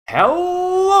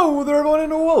Hello there everyone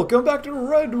and welcome back to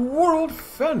Red World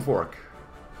Fanfork.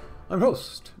 I'm your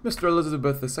host, Mr.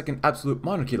 Elizabeth II Absolute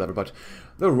Monarchy Lover, but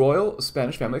the royal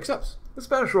Spanish family accepts. The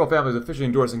Spanish royal family has officially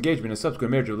endorsed engagement and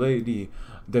subsequent marriage of Lady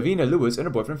Davina Lewis and her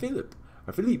boyfriend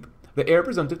Philippe, the heir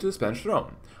presumptive to the Spanish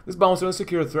throne. This bond will certainly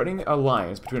secure a threatening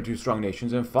alliance between two strong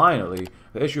nations, and finally,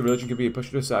 the issue of religion can be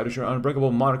pushed aside to ensure an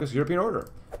unbreakable monarchist European order.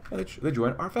 And they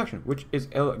join our faction, which is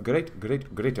El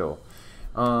Greto.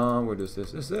 We'll do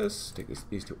this. Take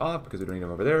these two off because we don't need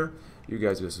them over there. You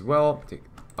guys do this as well. Take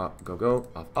go,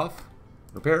 off.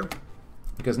 Repair.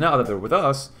 Because now that they're with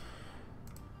us,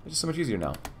 it's just so much easier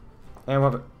now. And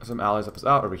we'll have some allies help us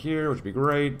out over here, which would be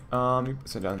great. You can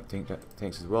send down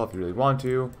tanks as well if you really want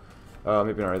to.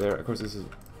 Maybe not right there. Of course, this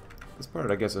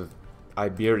part, I guess, of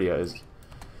Iberia is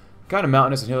kind of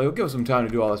mountainous and hilly. It'll give us some time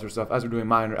to do all this sort of stuff as we're doing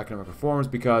minor economic reforms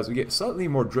because we get slightly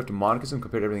more drift to monarchism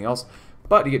compared to everything else.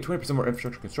 But you get 20% more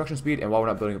infrastructure construction speed, and while we're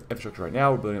not building infrastructure right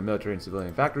now, we're building military and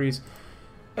civilian factories.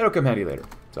 It'll come handy later.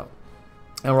 So,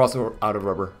 and we're also out of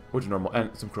rubber, which is normal,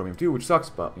 and some chromium too, which sucks,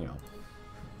 but you know,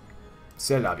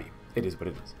 c'est la vie. It is what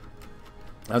it is.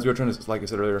 As we were trying to, like I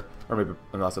said earlier, or maybe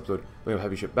in the last episode, we have a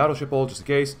heavy ship battleship hull just in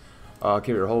case.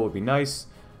 Carrier hull would be nice.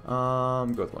 Go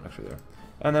with one extra there,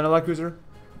 and then a light cruiser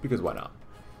because why not?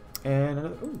 And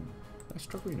another. Ooh, nice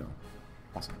Truckerino.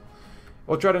 Awesome.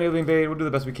 We'll try to naval invade. We'll do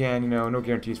the best we can. You know, no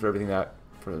guarantees for everything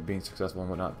for being successful and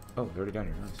whatnot. Oh, they're already down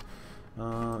here.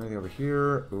 Nice. Anything over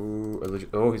here? Ooh,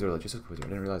 oh, he's a logistics wizard. I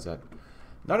didn't realize that.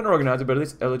 Not an organizer, but at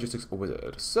least a logistics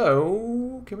wizard.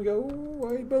 So, can we go?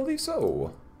 I believe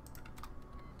so.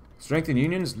 Strength and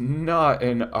unions, not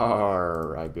in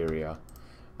our Iberia.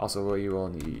 Also, what you will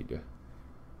need.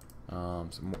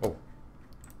 Some more. Oh,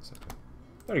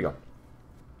 there you go.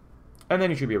 And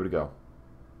then you should be able to go.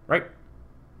 Right?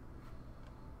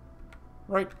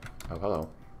 Right. Oh, hello.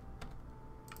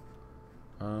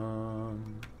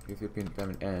 Ethiopian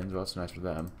famine ends. Well, that's nice for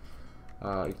them. You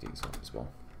can take this off as well.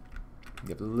 You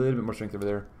get a little bit more strength over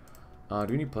there.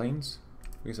 Do we need planes?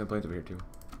 We can send planes over here too.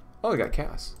 Oh, we got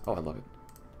Cass. Oh, I love it.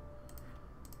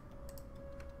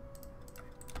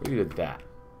 We did that.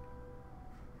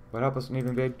 Would help us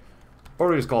naval invade? Or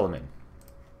we just call them in.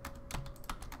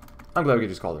 I'm glad we could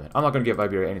just call them in. I'm not going to give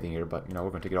Iberia anything here, but you know,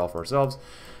 we're going to take it all for ourselves.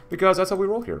 Because that's how we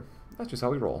roll here. That's just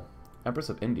how we roll. Empress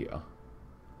of India.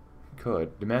 We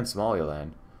could. Demand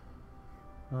Somaliland.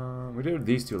 We did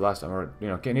these two last time. Or, you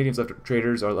know, Canadians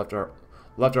traders or left our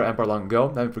empire long ago,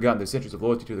 having forgotten their centuries of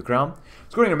loyalty to the crown.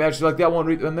 Scoring a majesty like that won't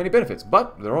reap many benefits,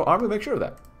 but their army will make sure of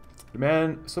that.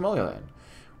 Demand Somaliland.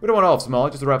 We don't want all of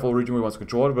Somalia, just the rightful region we once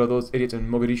controlled, but those idiots in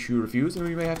Mogadishu refuse, and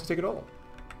we may have to take it all.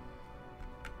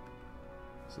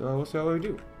 So we'll see how we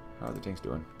do. How are the tanks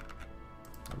doing?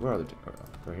 Where are the tanks?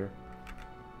 Right here?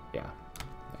 Yeah.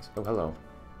 Nice. Oh, hello.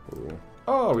 Ooh.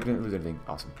 Oh, we didn't lose anything.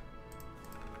 Awesome.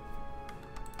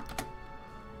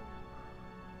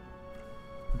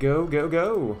 Go, go,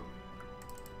 go.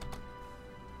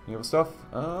 Naval stuff.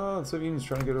 The Soviet Union's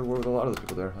trying to get to war with a lot of the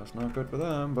people there. That's not good for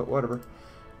them, but whatever.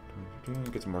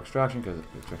 Get some more extraction, because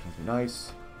extraction's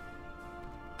nice.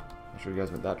 I'm sure you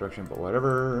guys went that direction, but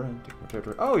whatever. Take more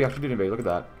territory. Oh, you actually did invade. Look at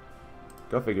that.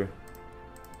 Go figure.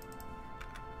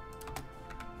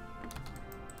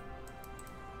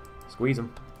 Squeeze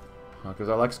them. Because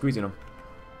I like squeezing them.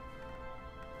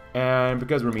 And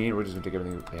because we're mean, we're just going to take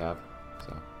everything that they have.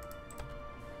 So.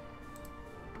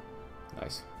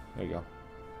 Nice. There you go.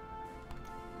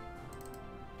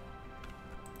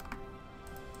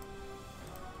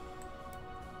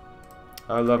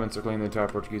 I love encircling the entire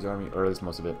Portuguese army, or at least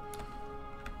most of it.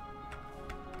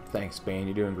 Thanks, Spain.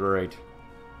 You're doing great.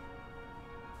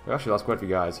 We actually lost quite a few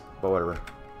guys, but whatever.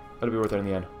 That'll be worth it in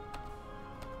the end.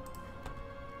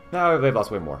 Now they've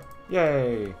lost way more.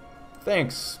 Yay!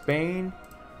 Thanks, Spain.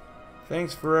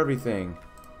 Thanks for everything.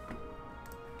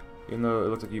 Even though it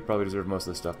looks like you probably deserve most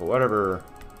of this stuff, but whatever.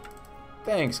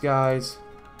 Thanks, guys.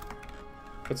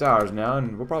 It's ours now,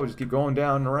 and we'll probably just keep going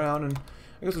down and around, and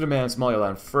I guess we'll demand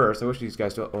Somaliland first. I wish these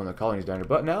guys still own the colonies down here,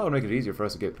 but now it'll make it easier for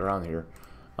us to get around here.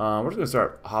 We're just going to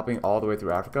start hopping all the way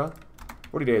through Africa.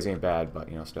 40 days ain't bad, but,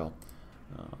 you know, still.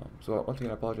 So, once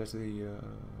again, I apologize to the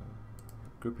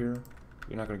group here.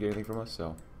 You're not going to get anything from us,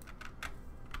 so.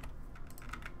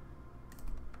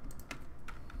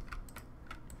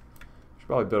 Should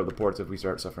probably build up the ports if we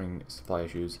start suffering supply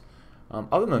issues.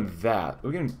 Other than that,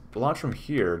 we can launch from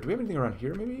here. Do we have anything around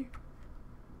here, maybe?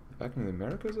 Back in the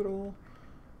Americas at all?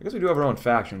 I guess we do have our own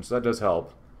faction, so that does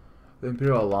help. The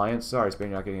Imperial Alliance. Sorry, Spain,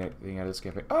 you're not getting anything out of this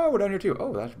campaign. Oh, we're down here too.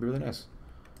 Oh, that should be really nice.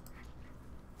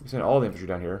 We send all the infantry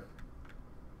down here.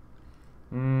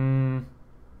 How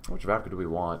much of Africa do we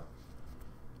want?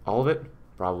 All of it?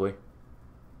 Probably.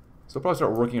 So we'll probably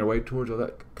start working our way towards all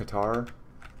that Qatar.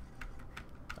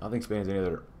 I don't think Spain has any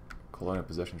other colonial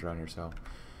possessions around here, so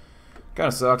kind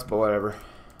of sucks, but whatever.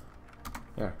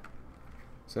 Yeah.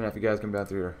 So now if you guys come down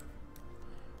through here,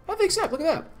 I think accept. Look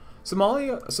at that.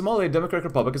 Somalia Democratic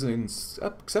Republic has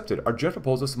accepted our joint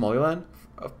proposal of Somaliland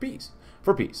for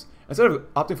peace. Instead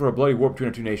of opting for a bloody war between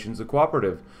our two nations, the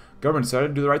cooperative government decided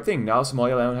to do the right thing. Now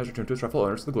Somaliland has returned to its rightful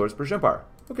owners, the glorious British Empire.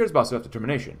 Who cares about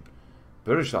self-determination?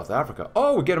 British South Africa.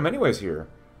 Oh, we get them anyways here.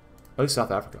 At least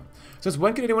South Africa. Since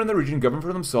when can anyone in the region govern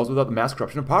for themselves without the mass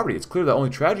corruption and poverty? It's clear that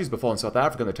only tragedies befallen South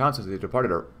Africa in the time since they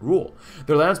departed our rule.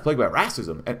 Their land is plagued by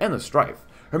racism and endless strife.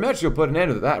 Her Majesty will put an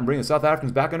end to that and bring the South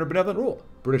Africans back under benevolent rule.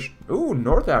 British... Ooh,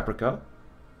 North Africa.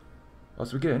 Oh,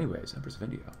 so we get it anyways. Empress of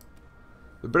India.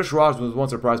 The British Raj was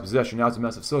once our prized possession. Now it's a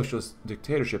mess of socialist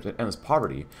dictatorships and endless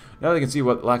poverty. Now they can see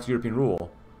what lack of European rule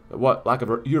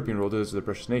does to the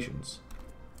precious nations.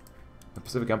 The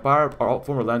Pacific Empire, all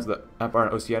former lands of the Empire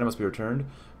and Oceania must be returned.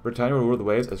 Britannia will rule the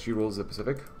waves as she rules the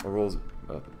Pacific, or rules,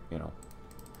 you know,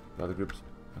 the other groups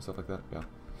and stuff like that. Yeah.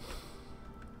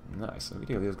 Nice. So we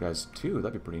can take these guys too.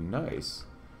 That'd be pretty nice.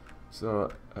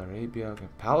 So Arabia, okay.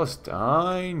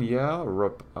 Palestine, yeah.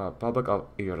 Republic of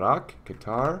Iraq,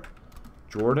 Qatar,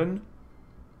 Jordan,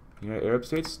 United Arab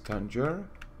States, Tangier.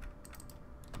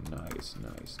 Nice,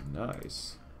 nice,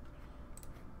 nice.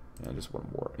 And just one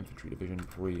more infantry division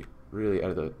before we really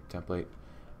edit the template.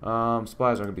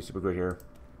 Supplies aren't going to be super great here.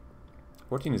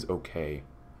 14 is okay.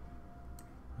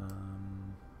 I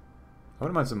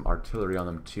wouldn't mind some artillery on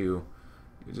them too.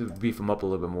 Just beef them up a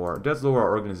little bit more. It does lower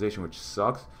our organization, which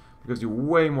sucks. Because do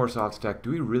way more soft attack.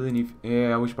 Do we really need...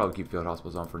 Yeah, we should probably keep field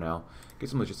hospitals on for now. Get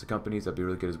some logistic companies. That'd be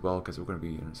really good as well. Because we're going to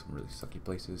be in some really sucky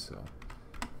places. So.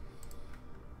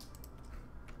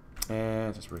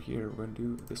 And since we're here, we're going to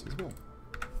do this as well.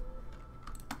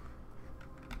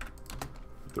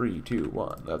 3, 2,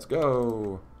 1, let's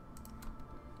go.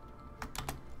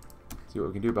 See what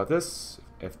we can do about this,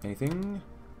 if anything.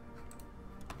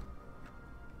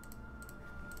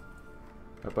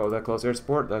 How about that close air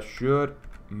support? That should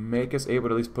make us able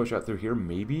to at least push out through here,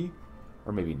 maybe,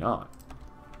 or maybe not.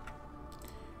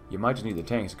 You might just need the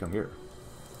tanks to come here.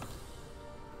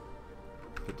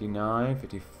 59,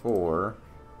 54.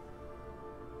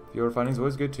 Fuel refining is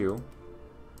always good too.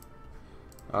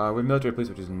 We have military police,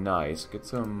 which is nice. Get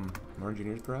some more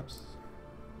engineers, perhaps?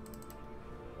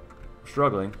 We're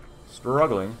struggling.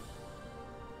 Struggling.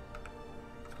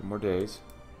 Some more days.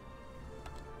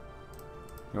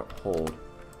 You know, hold.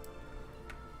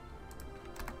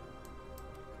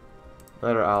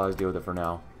 Let our allies deal with it for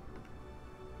now.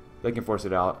 They can force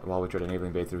it out while we try to naval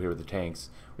invade through here with the tanks.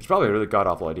 Which is probably a really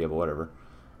god-awful idea, but whatever.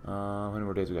 How many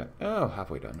more days we got? Oh,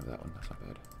 halfway done with that one. That's not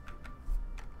bad.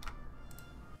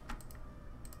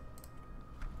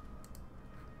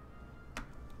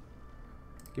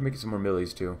 Can make some more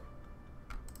millies too.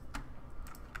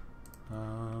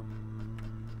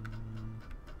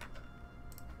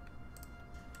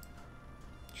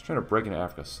 Just trying to break into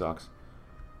Africa sucks.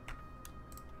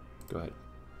 Go ahead.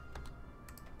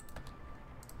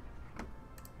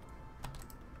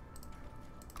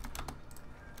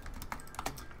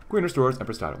 Queen restores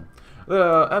Empress title.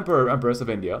 The Emperor Empress of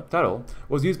India title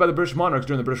was used by the British monarchs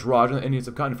during the British Raj in the Indian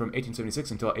subcontinent from 1876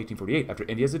 until 1848, after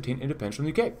India has attained independence from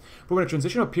the UK. But in a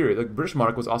transitional period, the British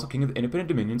monarch was also king of the independent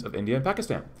dominions of India and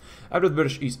Pakistan. After the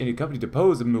British East India Company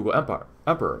deposed the Mughal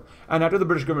Emperor, and after the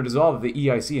British government dissolved the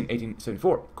EIC in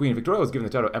 1874, Queen Victoria was given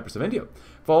the title Empress of India,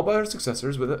 followed by her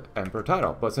successors with the Emperor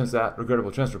title. But since that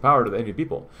regrettable transfer of power to the Indian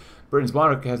people, Britain's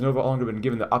monarch has no longer been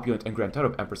given the opulent and grand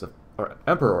title of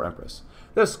Emperor or Empress.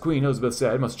 Thus, Queen Elizabeth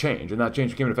said it must change, and that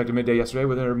change came into effect midday yesterday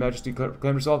when Her Majesty claimed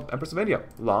herself Empress of India.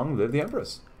 Long live the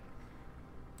Empress.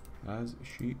 As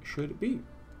she should be.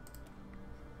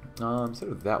 Instead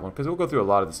of that one, because we'll go through a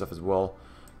lot of this stuff as well.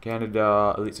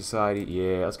 Canada, Elite Society,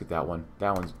 yeah, let's get that one.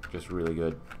 That one's just really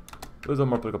good. There's a little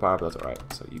more political power, but that's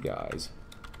alright. So you guys,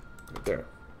 right there.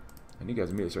 And you guys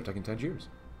immediately start attacking Tangiers.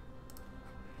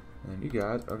 And you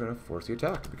guys are going to force the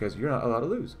attack, because you're not allowed to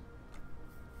lose.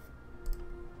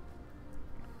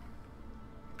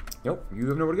 Nope, you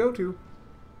have nowhere to go to.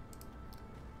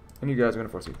 And you guys are going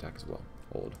to force the attack as well.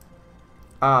 Hold.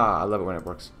 Ah, I love it when it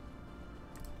works.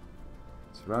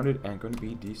 Surrounded and going to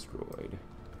be destroyed.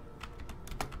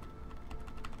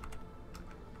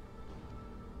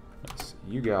 Nice.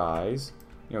 You guys,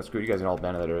 you know, screw you guys can all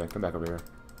abandon that area. Come back over here.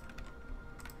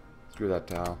 Screw that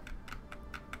towel.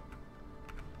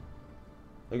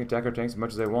 They can attack our tanks as much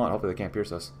as they want. Hopefully they can't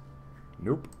pierce us.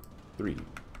 Nope. 3,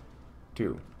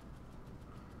 2,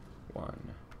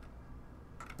 1.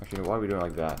 Actually, why are we doing it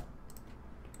like that?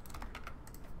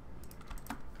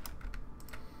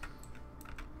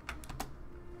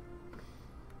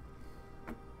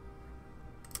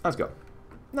 Let's go.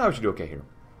 Now we should do okay here.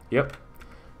 Yep.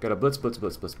 Got a blitz.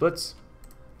 People's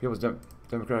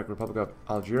Democratic Republic of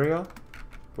Algeria.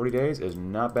 40 days is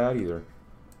not bad either.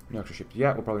 No extra shipped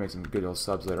yet. We'll probably make some good old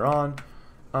subs later on.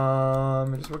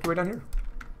 Just work your way down here.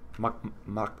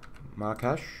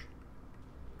 Marrakesh.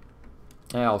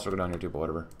 Yeah, I'll also go down here too, but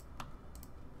whatever.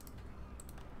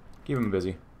 Keep them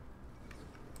busy.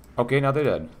 Okay, now they're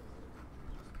dead.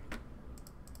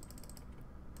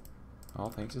 All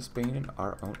thanks to Spain and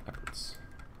our own efforts.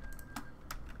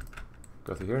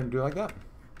 Go through here and do it like that.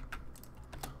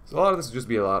 So a lot of this will just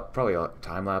be probably a lot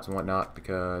time lapse and whatnot,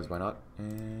 because why not?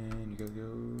 And you go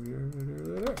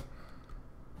there.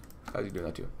 How's you doing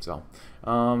that too? So,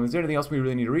 is there anything else we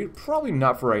really need to read? Probably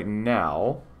not for right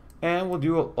now. And we'll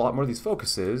do a lot more of these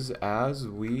focuses as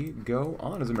we go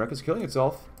on, as America's killing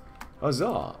itself.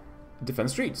 Huzzah! Defend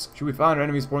the streets. Should we find our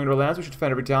enemies pouring into our lands, we should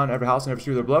defend every town, every house, and every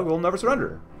street with their blood. We'll never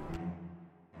surrender.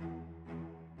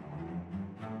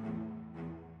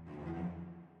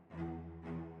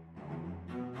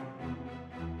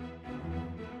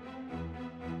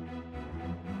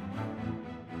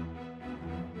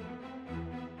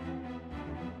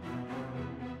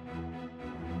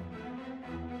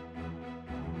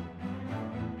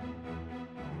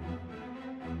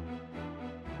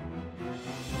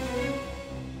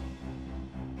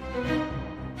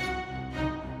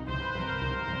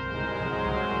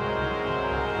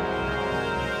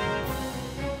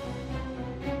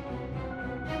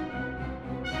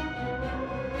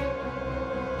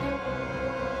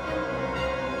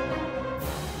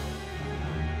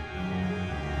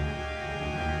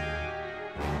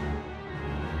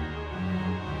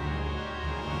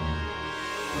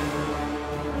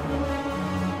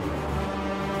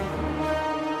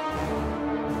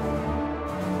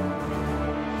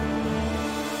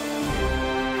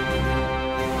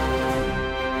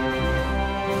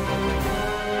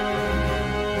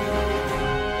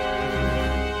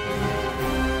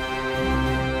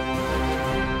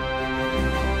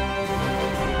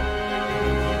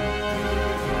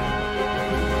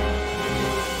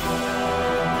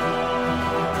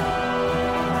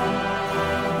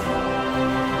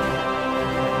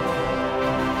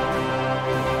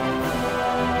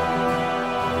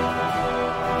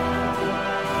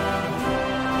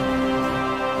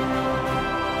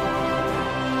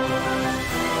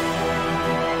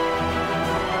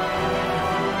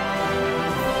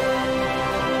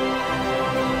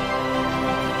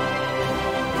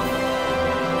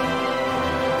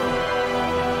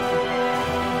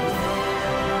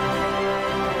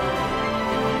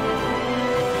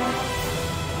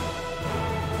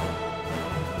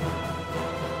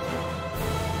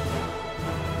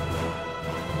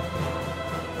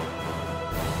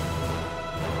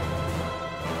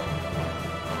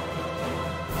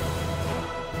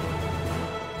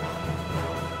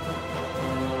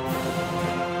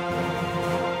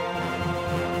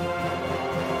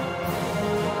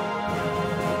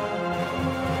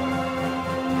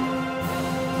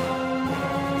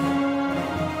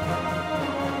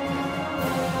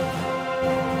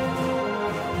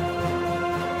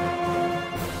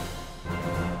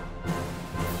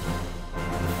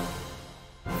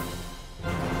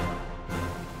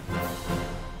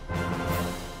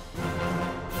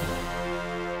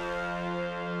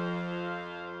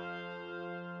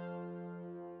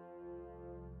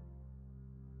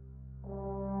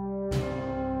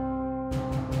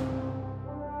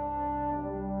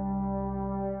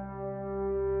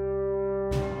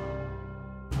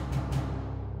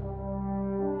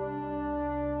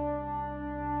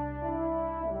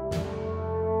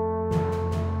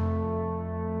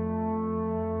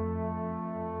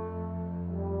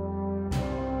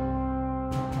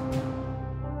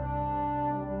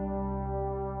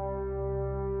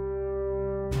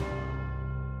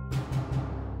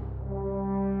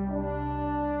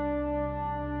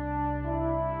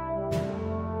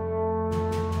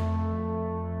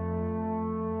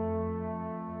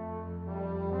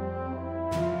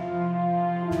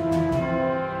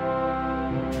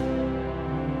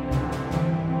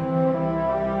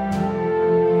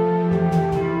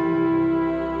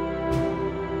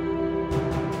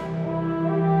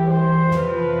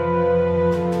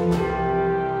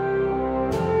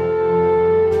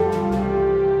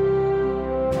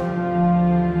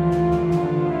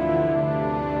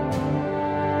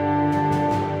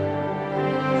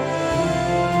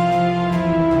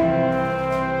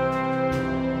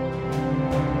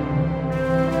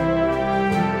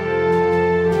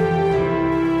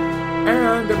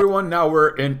 everyone. Now we're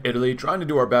in Italy, trying to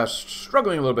do our best,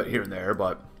 struggling a little bit here and there,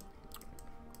 but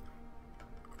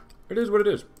it is what it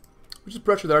is. We just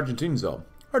pressure the Argentines, though.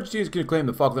 Argentina can claim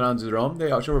the Falkland Islands as their own. They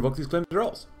shall revoke these claims as their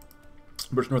own.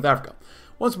 British North Africa.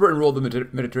 Once Britain ruled the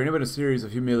Mediterranean in a series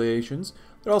of humiliations,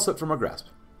 they all slipped from our grasp.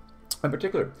 In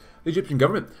particular, the Egyptian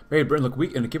government made Britain look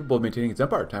weak and incapable of maintaining its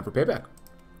empire. Time for payback.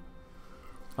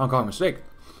 Hong Kong mistake.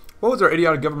 What was our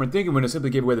idiotic government thinking when it simply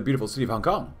gave away the beautiful city of Hong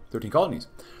Kong? 13 colonies.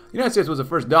 The United States was the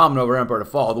first domino of our empire to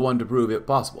fall, the one to prove it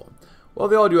possible. While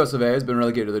the old US of A has been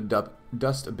relegated to the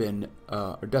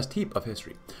dust heap of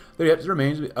history, there yet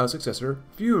remains a successor,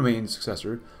 few remain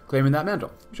successor, claiming that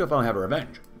mantle. We shall finally have our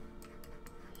revenge.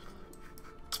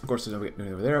 Of course, there's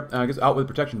nothing over there. I guess out with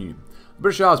the Protection Union. The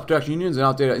British Isles Protection Union is an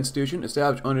outdated institution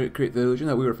established only to create the illusion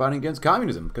that we were fighting against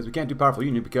communism, because we can't do powerful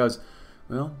union because,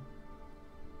 well,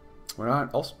 we're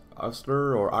not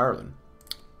Ulster or Ireland.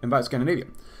 Invite Scandinavia.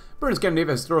 Britain and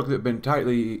Scandinavia have historically been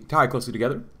tied closely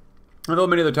together. Although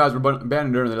many of the ties were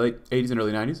abandoned during the late 80s and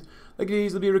early 90s, they could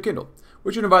easily be rekindled.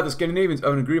 We should invite the Scandinavians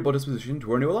of an agreeable disposition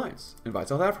to our new alliance. Invite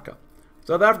South Africa.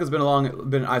 South Africa has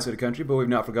been an isolated country, but we've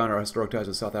not forgotten our historic ties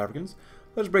with South Africans.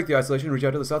 Let us break the isolation and reach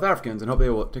out to the South Africans and hope they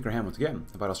will take our hand once again.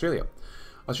 Invite Australia.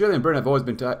 Australia and Britain have always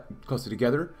been closely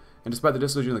together, and despite the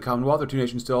dissolution of the Commonwealth, our two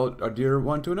nations still are dear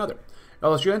one to another. If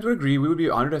Australians would agree, we would be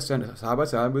honored to stand side by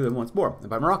side with them once more.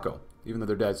 Invite Morocco, even though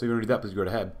they're dead, so if you don't read that, please go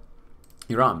ahead.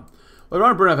 Iran. Well,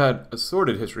 Iran and Britain have had a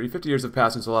sordid history. 50 years have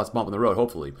passed since the last bump on the road,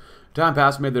 hopefully. Time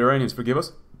passed made the Iranians forgive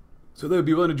us, so they would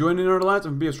be willing to join in our alliance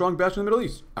and be a strong bastion in the Middle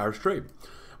East. Irish trade.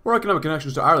 More economic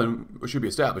connections to Ireland should be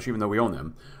established, even though we own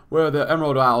them. Where the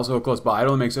Emerald Isle is so close by, it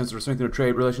only makes sense to strengthen our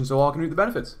trade relations so all can reap the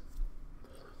benefits.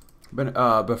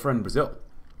 Befriend Brazil.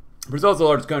 Brazil is the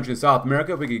largest country in South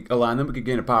America. If we could align them, we could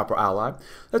gain a powerful ally.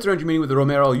 Let's arrange a meeting with the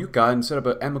Romero Yucca and set up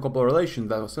an amicable relation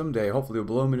that will someday, hopefully, will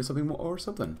bloom into something more or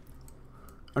something.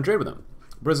 And trade with them.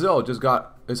 Brazil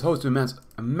is host to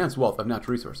immense wealth of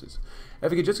natural resources.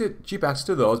 If we could just get cheap access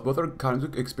to those, both our economies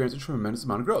would experience a tremendous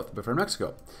amount of growth. But for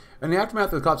Mexico, in the aftermath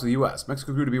of the collapse of the U.S.,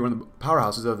 Mexico grew to be one of the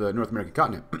powerhouses of the North American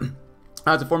continent.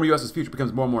 As the former U.S.'s future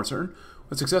becomes more and more certain,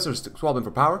 with successors swapping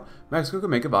for power, Mexico could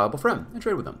make a valuable friend and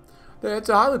trade with them. It's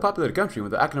a highly populated country, and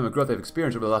with the economic growth they've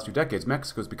experienced over the last few decades,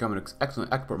 Mexico has become an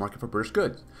excellent export market for British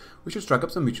goods. We should strike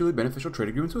up some mutually beneficial trade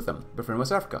agreements with them. Befriend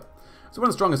West Africa. It's one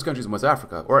of the strongest countries in West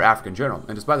Africa, or Africa in general,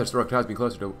 and despite their historic ties being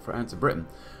closer to France and Britain,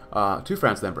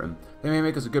 than Britain, they may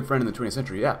make us a good friend in the 20th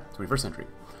century, 21st century.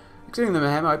 Extending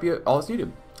them might be all that's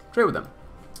needed. Trade with them.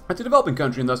 It's a developing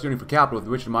country and thus yearning for capital with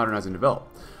which to modernize and develop.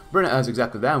 Britain has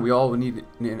exactly that, and we all need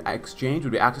in exchange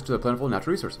would be access to the plentiful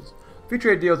natural resources. Free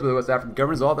trade deals with the West African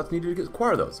government is all that's needed to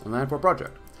acquire those and land for a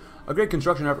project. A great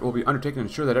construction effort will be undertaken to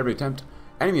ensure that every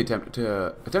enemy attempting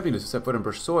to set foot on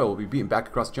British soil will be beaten back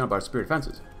across the channel by our superior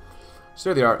defenses.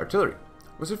 State-of-the-art artillery.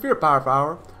 With superior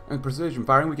power and precision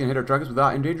firing, we can hit our targets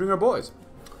without endangering our boys.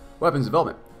 Weapons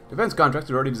development. Defense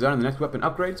contractors are already designing the next weapon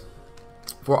upgrades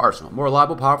for our arsenal. More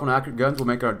reliable, powerful, and accurate guns will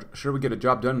make sure we get a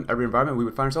job done in every environment we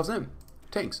would find ourselves in.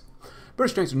 Tanks.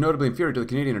 British tanks are notably inferior to the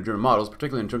Canadian or German models,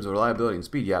 particularly in terms of reliability and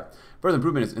speed, yet further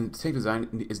improvement in tank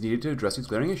design is needed to address these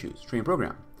glaring issues. Training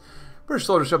program. British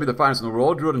soldiers shall be the finest in the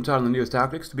world, drilled and taught on the newest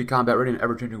tactics to be combat-ready in an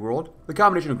ever-changing world. The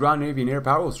combination of ground, navy, and air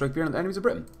power will strike fear into the enemies of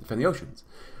Britain. Defend the oceans.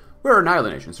 We are an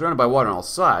island nation, surrounded by water on all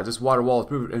sides. This water wall has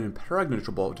proved an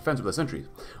impregnable defense over the centuries,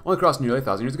 only crossed nearly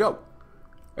 1,000 years ago.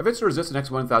 If it's to resist the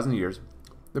next 1,000 years,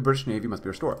 the British Navy must be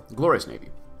restored. The glorious Navy.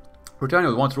 Britannia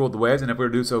was once ruled the waves, and if we are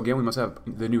to do so again, we must have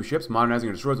the new ships. Modernizing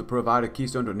our destroyers will provide a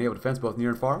keystone to naval defense both near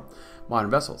and far.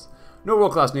 Modern vessels. No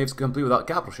world-class navies can complete without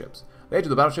capital ships. The age of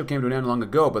the battleship came to an end long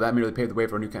ago, but that merely paved the way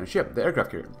for a new kind of ship, the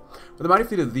aircraft carrier. With a mighty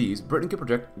fleet of these, Britain can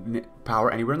project power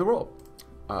anywhere in the world.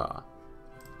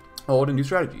 Old and new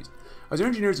strategies. As our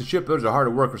engineers and shipbuilders are hard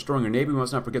at work restoring our navy, we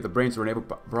must not forget the brains of our naval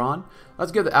brawn.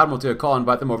 Let's give the Admiralty a call and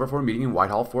invite them over for a meeting in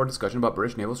Whitehall for a discussion about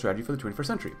British naval strategy for the 21st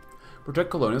century.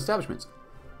 Protect colonial establishments.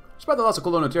 Despite the loss of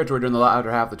colonial territory during the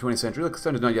latter half of the 20th century, the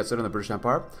sun is not yet set on the British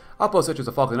Empire. Outposts such as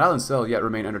the Falkland Islands still yet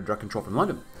remain under direct control from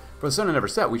London. For the sun to never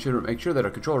set, we should make sure that our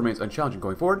control remains unchallenging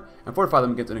going forward and fortify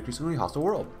them against an increasingly hostile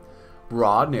world.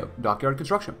 Broad dockyard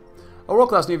construction. A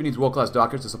world-class navy needs world-class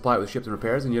dockyards to supply it with ships and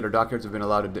repairs, and yet our dockyards have been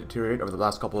allowed to deteriorate over the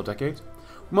last couple of decades.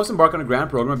 We must embark on a grand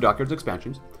program of dockyards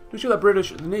expansions to ensure that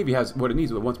the Navy has what it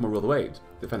needs to once more rule the waves,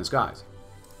 defend the skies.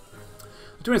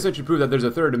 The 20th century proved that there's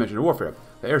a third dimension of warfare,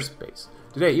 the airspace.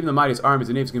 Today, even the mightiest armies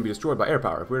and navies can be destroyed by air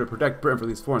power. If we're to protect Britain from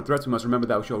these foreign threats, we must remember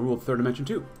that we shall rule the third dimension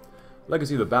too.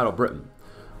 Legacy of the Battle of Britain.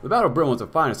 The Battle of Britain was the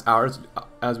finest hours,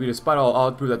 as we, despite all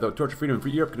odds, proved that the torch of freedom in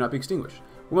free Europe could not be extinguished.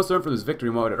 We must learn from this victory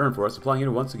and what it earned for us, applying it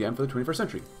once again for the 21st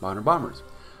century. Modern bombers.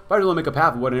 Fighters will make up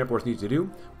half of what an air force needs to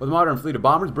do. With a modern fleet of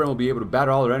bombers, Britain will be able to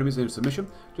batter all their enemies into submission,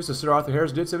 just as Sir Arthur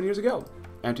Harris did 7 years ago.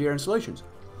 Anti-air installations.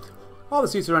 All the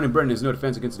sea surrounding Britain is no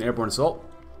defense against an airborne assault.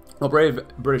 While brave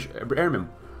British airmen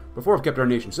before have kept our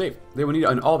nation safe, they will need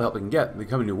all the help they can get in the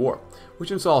coming new war,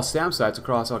 which install SAM sites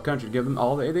across our country to give them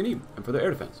all the aid they need and for their air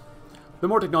defense. The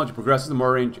more technology progresses, the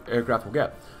more range aircraft will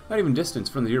get. Not even distance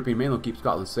from the European mainland keeps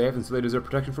Scotland safe, and so they deserve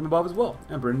protection from above as well,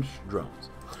 and British drones.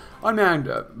 Unmanned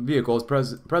vehicles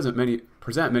present many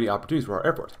opportunities for our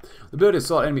Air Force. The ability to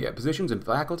assault enemy positions and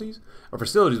faculties or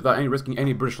facilities without risking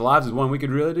any British lives is one we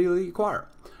could really acquire.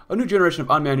 A new generation of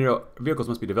unmanned vehicles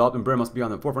must be developed, and Britain must be on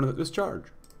the forefront of this charge.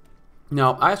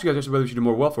 Now, I asked you guys yesterday whether we should do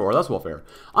more welfare or less welfare.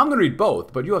 I'm going to read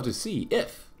both, but you have to see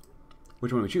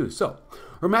which one we choose. So,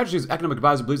 Her Majesty's Economic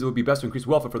Advisor believes it would be best to increase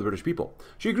welfare for the British people.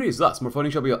 She agrees, thus, more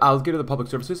funding shall be allocated to the public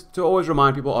services to always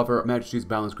remind people of Her Majesty's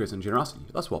balance, grace, and generosity.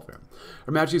 Less welfare.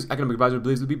 Her Majesty's Economic Advisor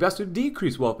believes it would be best to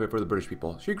decrease welfare for the British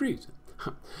people. She agrees.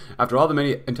 After all, the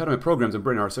many entitlement programs in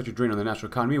Britain are such a drain on the national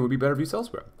economy, it would be better viewed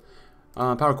elsewhere.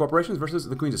 Power corporations versus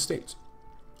the Queen's estates.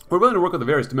 We're willing to work with the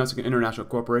various domestic and international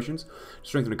corporations to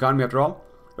strengthen the economy. After all,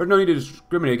 there's no need to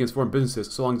discriminate against foreign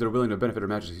businesses so long as they're willing to benefit Her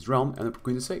Majesty's realm and the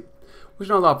Queen's estate. We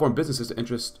should not allow foreign businesses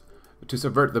to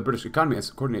subvert the British economy and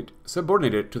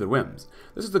subordinate it to their whims.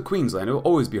 This is the Queen's land. It will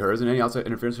always be hers, and any outside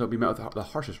interference shall be met with the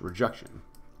harshest rejection.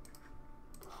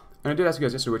 And I did ask you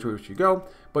guys yesterday which way we should go,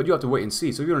 but you have to wait and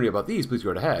see. So if you want to read about these, please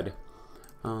go right ahead.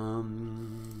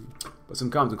 But some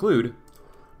comments include,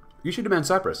 you should demand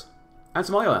Cyprus and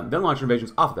Somaliland, then launch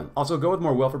invasions off of them. Also, go with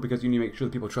more welfare because you need to make sure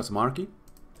that people trust the monarchy.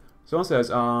 Someone says,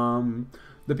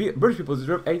 the British people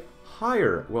deserve a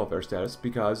higher welfare status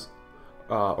because,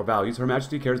 or values. Her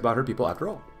Majesty cares about her people after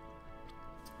all.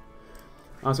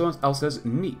 Someone else says,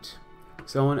 neat.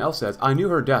 Someone else says, I knew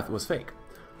her death was fake.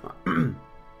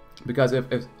 Because if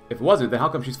it wasn't, then how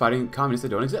come she's fighting communists that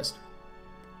don't exist?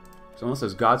 Someone else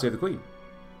says, God save the Queen.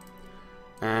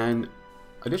 And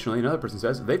additionally, another person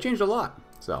says, they've changed a lot.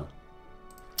 So,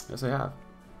 yes, they have.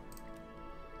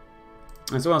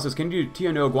 And someone else says, can you do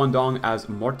TNO Guangdong as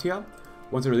Mortia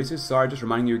once it releases? Sorry, just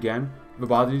reminding you again. If it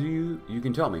bothers you, you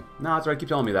can tell me. No, that's right, keep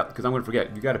telling me that, because I'm going to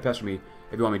forget. You got to pester me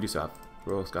if you want me to do stuff.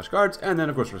 Royal Scottish Guards, and then,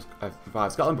 of course,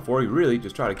 Scotland before we really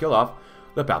just try to kill off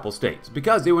the Papal States.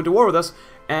 Because they went to war with us,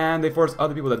 and they forced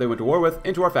other people that they went to war with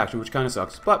into our faction, which kind of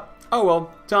sucks. But, oh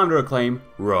well, time to reclaim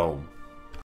Rome.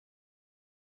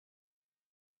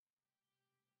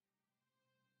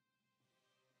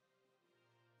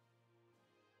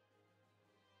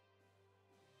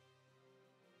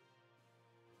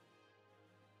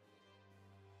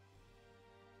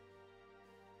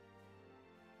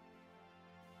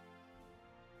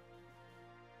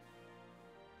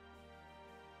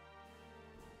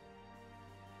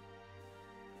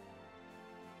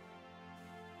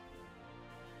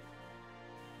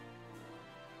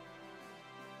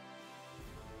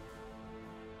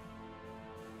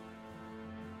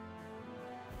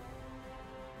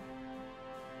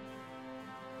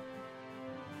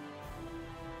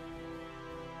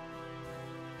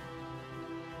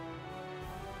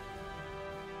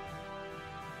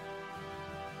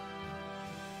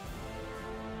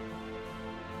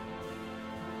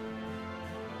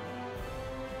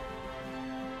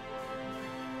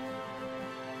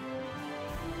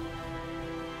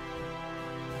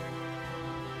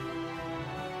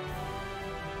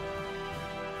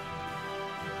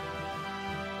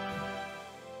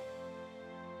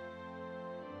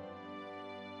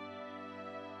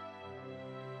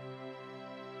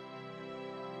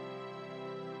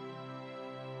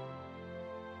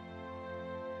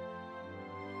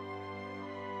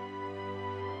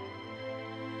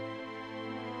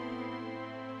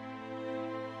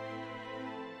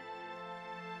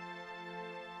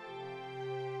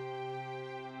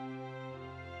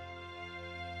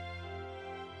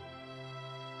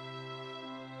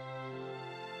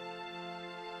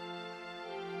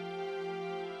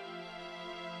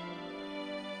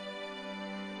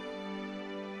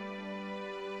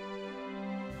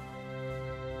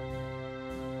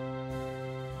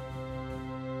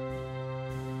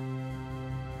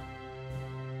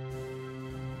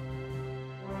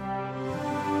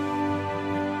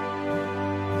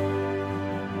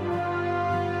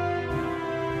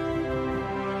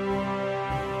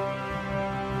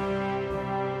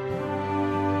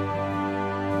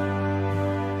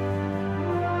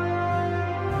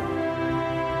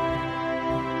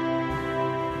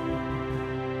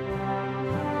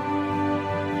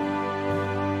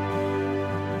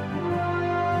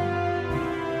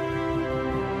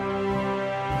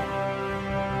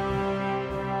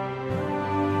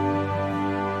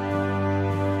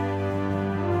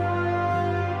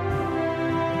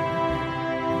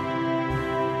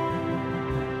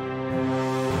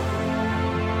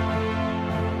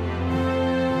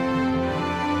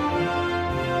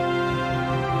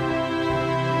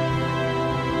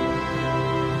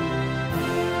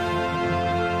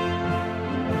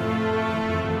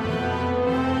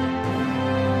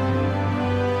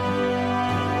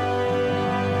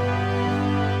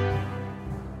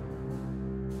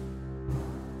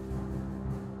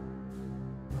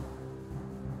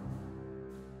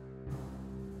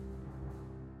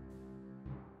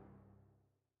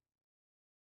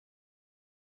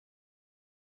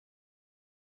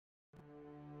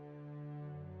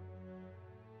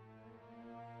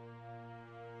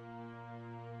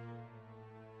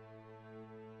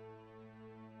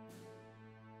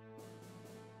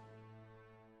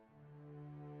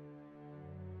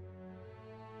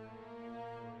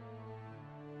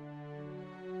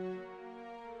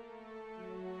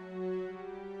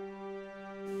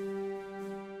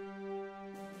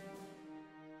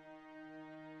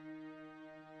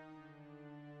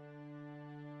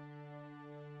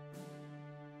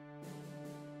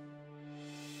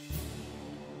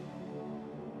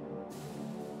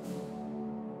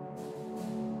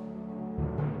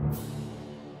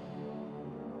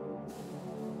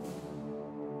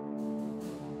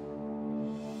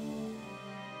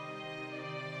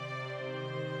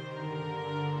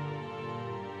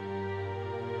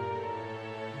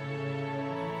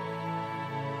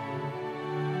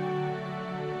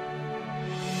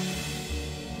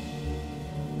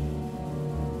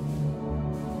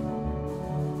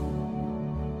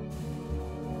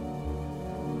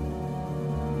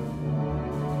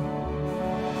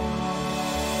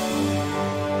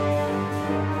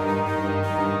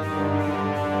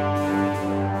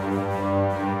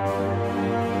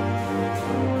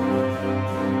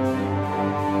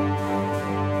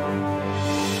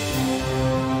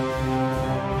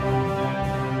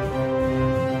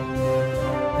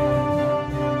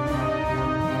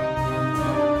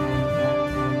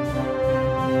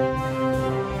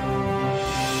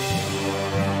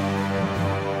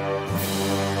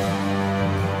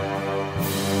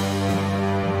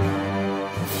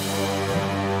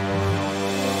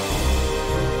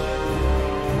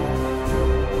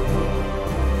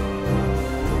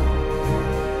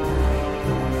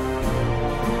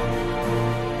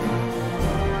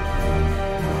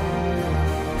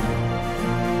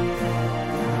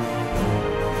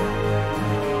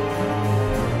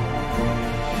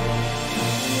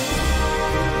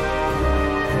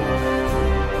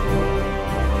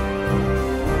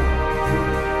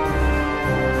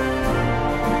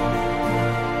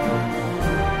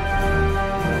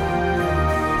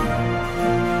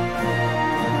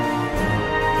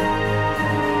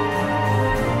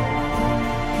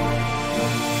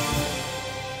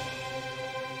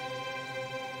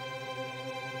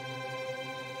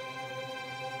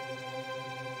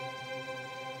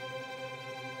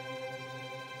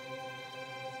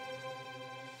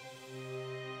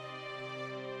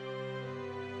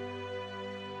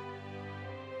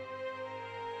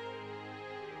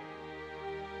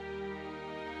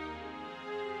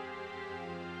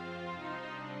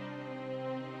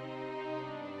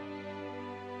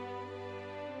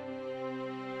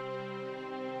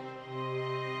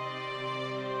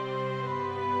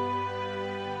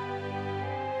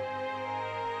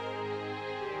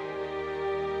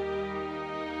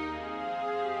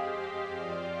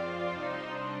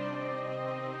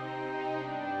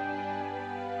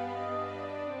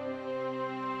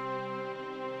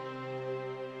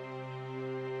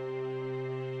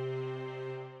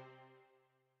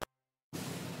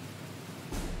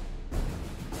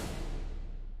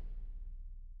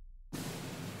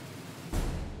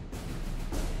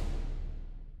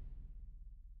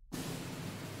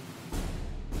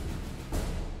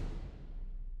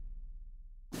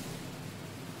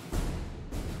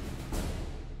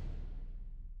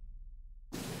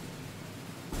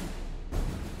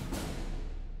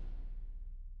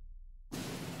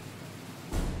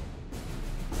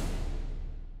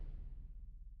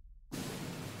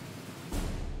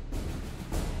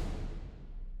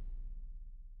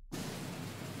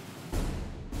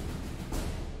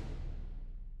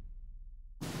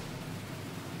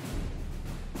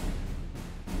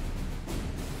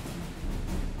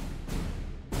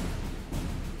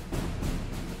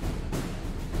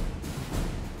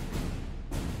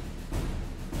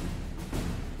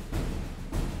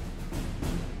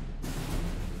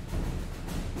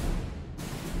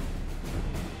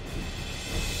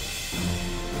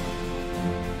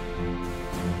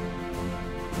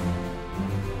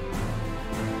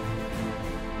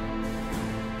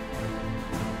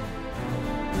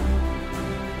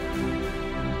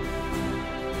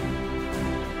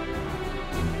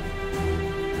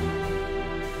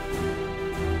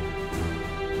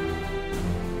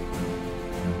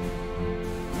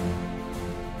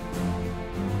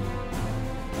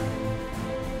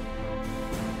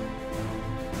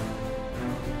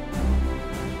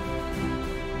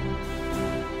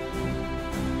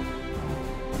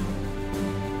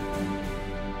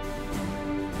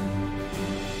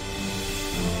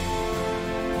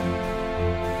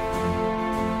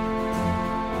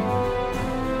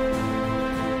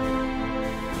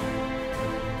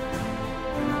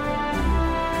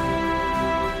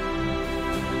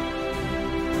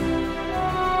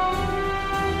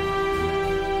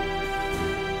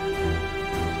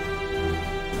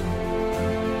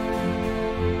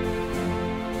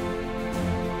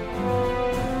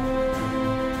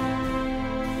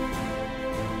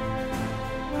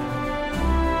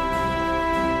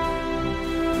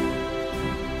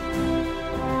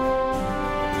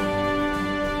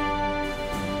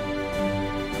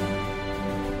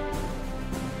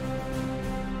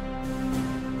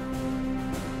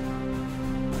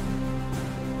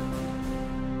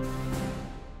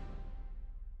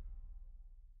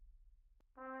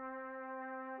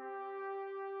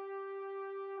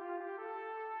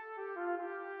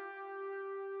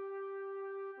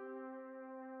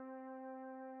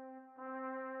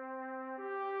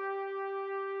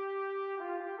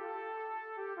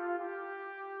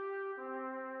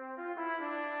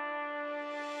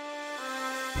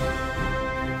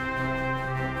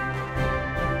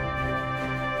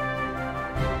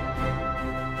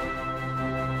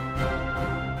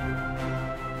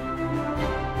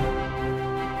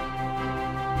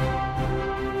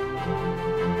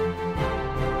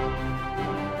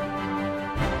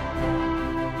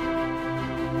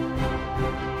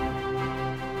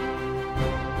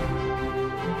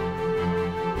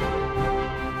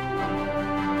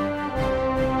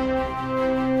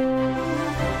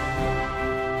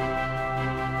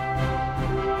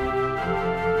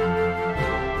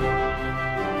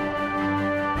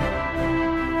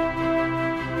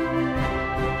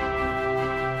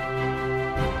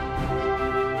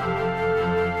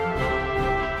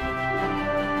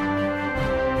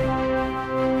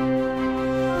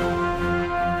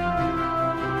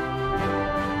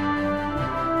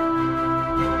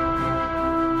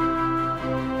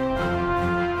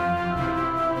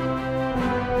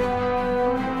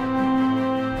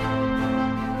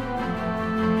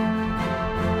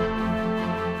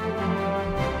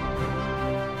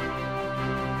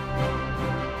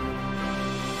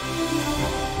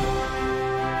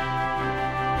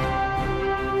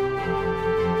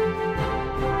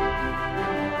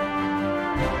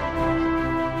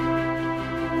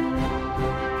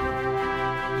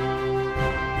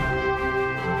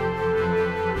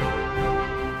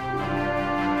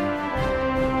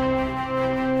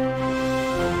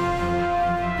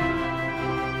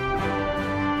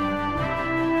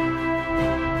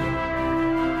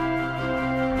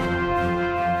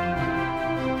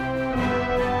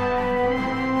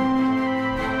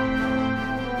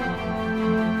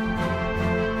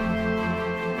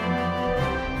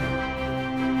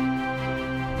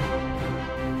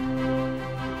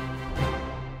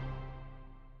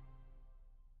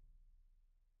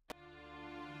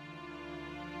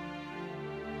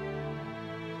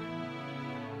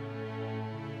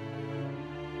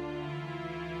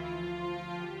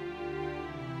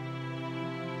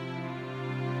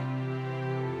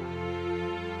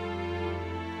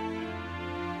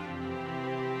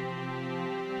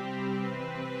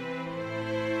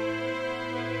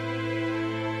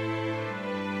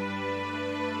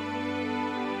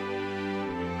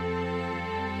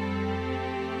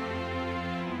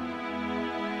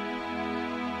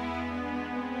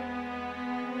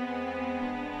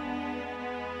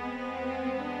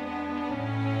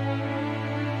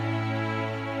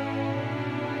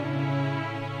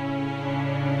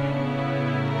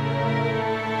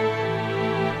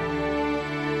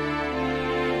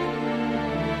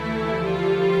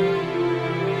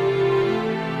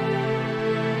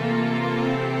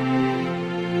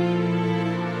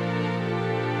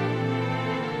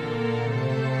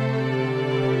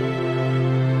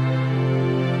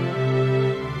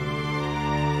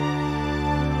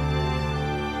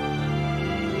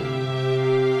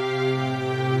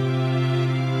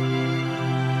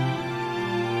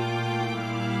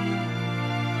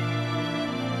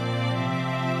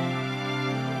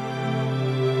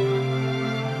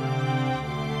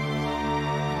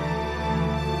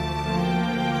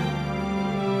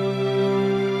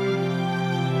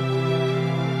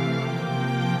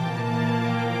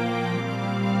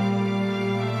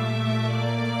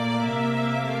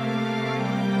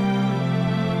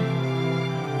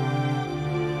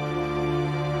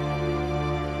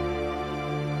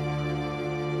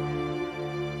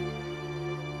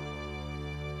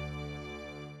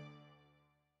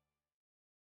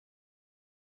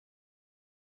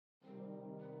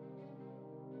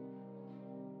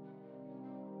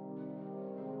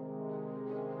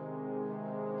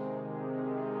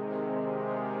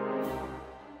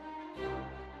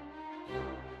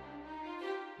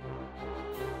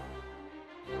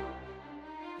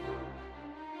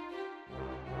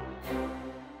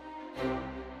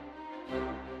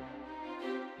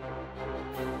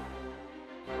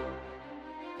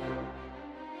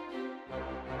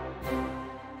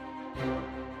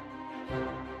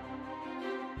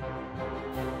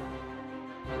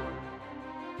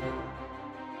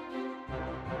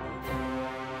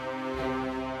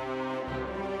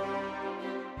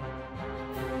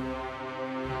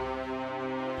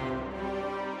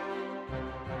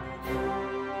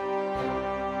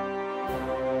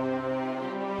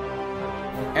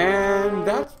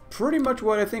 pretty much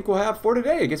what I think we'll have for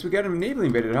today. I guess we got him naval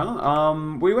invaded, huh?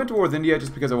 We went to war with India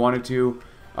just because I wanted to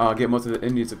get most of the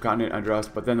Indian subcontinent under us,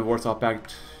 but then the Warsaw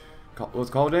Pact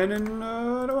was called in, and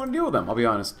I don't want to deal with them, I'll be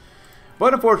honest.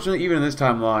 But unfortunately, even in this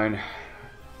timeline,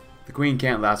 the Queen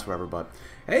can't last forever. But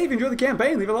hey, if you enjoyed the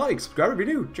campaign, leave a like, subscribe if you're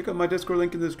new. Check out my Discord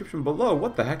link in the description below.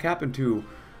 What the heck happened to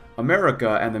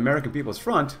America and the American People's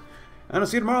Front? And I'll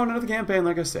see you tomorrow on another campaign,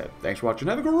 like I said. Thanks for watching.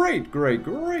 Have a great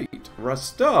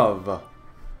rest of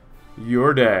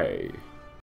your day.